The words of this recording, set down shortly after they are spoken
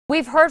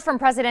We've heard from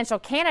presidential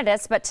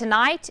candidates, but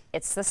tonight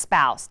it's the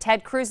spouse.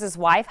 Ted Cruz's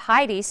wife,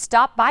 Heidi,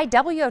 stopped by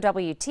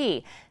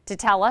WOWT to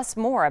tell us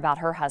more about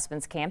her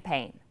husband's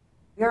campaign.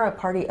 We are a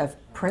party of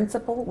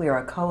principle. We are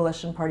a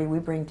coalition party. We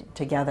bring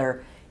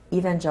together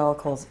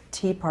evangelicals,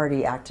 Tea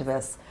Party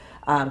activists,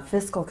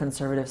 fiscal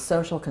conservatives,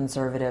 social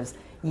conservatives,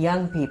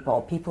 young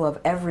people, people of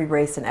every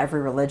race and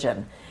every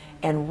religion,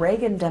 and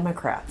Reagan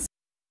Democrats.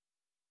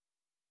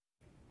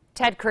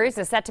 Ted Cruz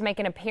is set to make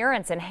an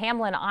appearance in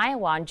Hamlin,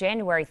 Iowa on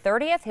January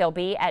 30th. He'll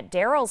be at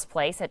Daryl's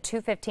place at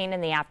 2:15 in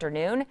the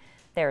afternoon.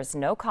 There's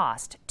no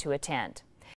cost to attend.